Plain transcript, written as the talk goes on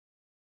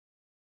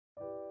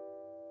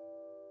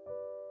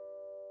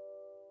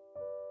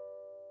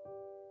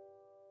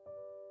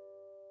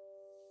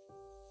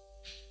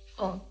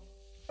on.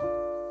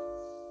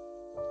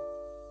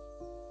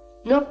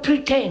 Not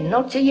pretend,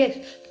 not say, yes,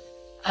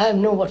 I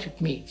know what it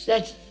means.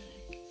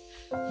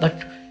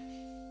 But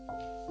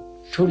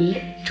to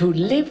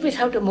live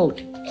without a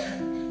motive.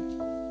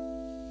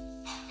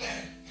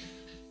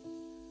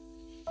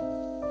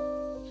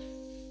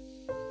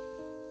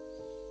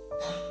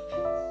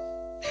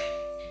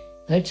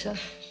 Right, sir?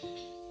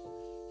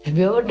 Have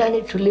you ever done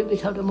it, to live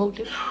without a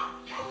motive?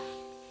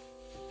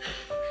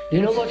 Do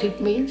you know what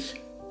it means?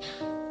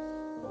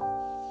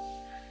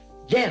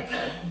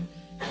 Therefore,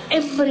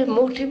 every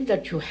motive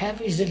that you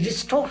have is a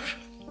distortion,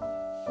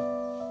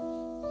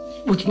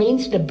 which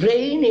means the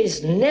brain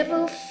is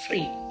never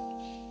free,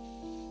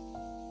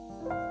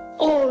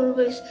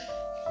 always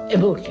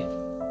emotive.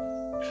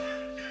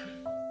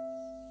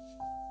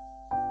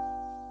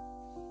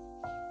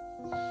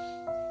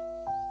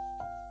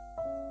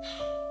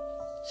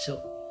 So,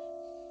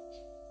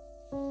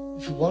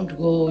 if you want to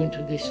go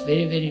into this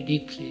very, very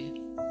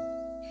deeply,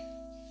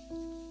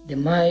 the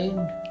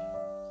mind,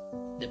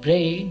 the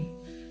brain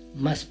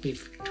must be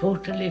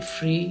totally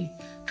free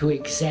to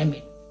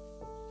examine,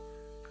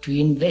 to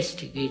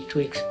investigate, to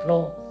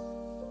explore.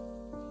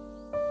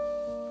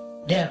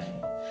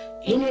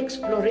 Therefore, in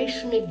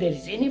exploration, if there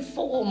is any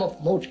form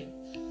of motive,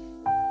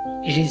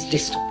 it is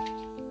distorted.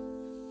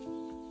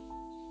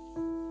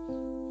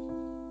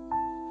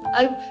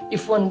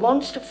 If one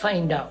wants to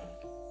find out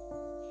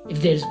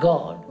if there is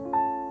God,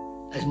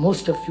 as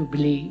most of you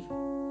believe,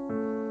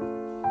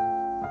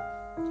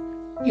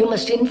 you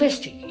must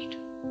investigate.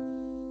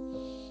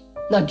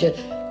 Not just,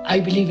 I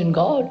believe in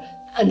God,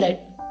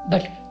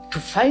 but to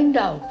find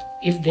out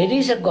if there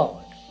is a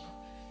God,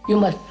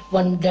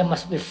 there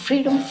must be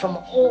freedom from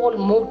all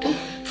motive,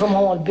 from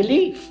all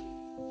belief.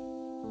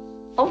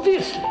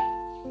 Obviously.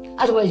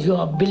 Otherwise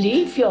your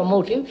belief, your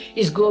motive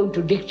is going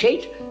to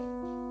dictate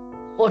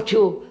what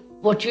you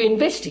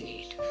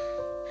investigate.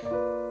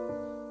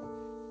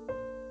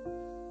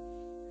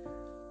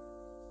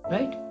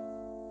 Right?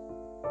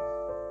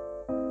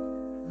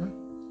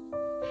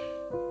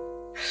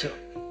 So,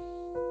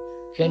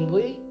 can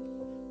we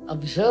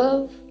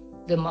observe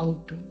the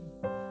mountain,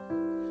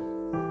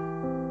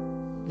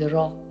 the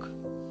rock,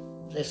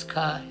 the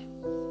sky,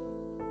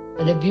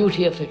 and the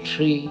beauty of a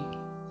tree,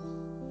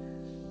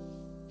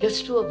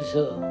 just to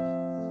observe,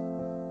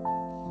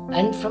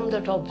 and from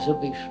that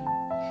observation,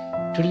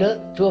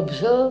 to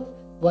observe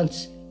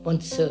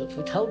oneself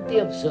without the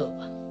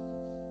observer,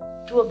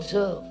 to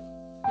observe.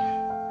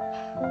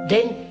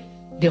 Then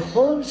the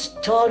whole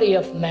story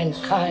of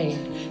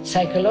mankind,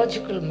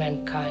 psychological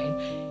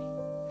mankind,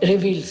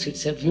 reveals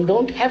itself. You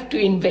don't have to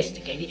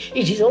investigate.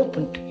 It is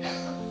open to you.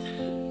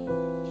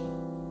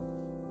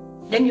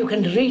 Then you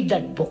can read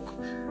that book.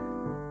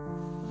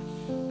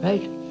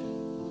 Right?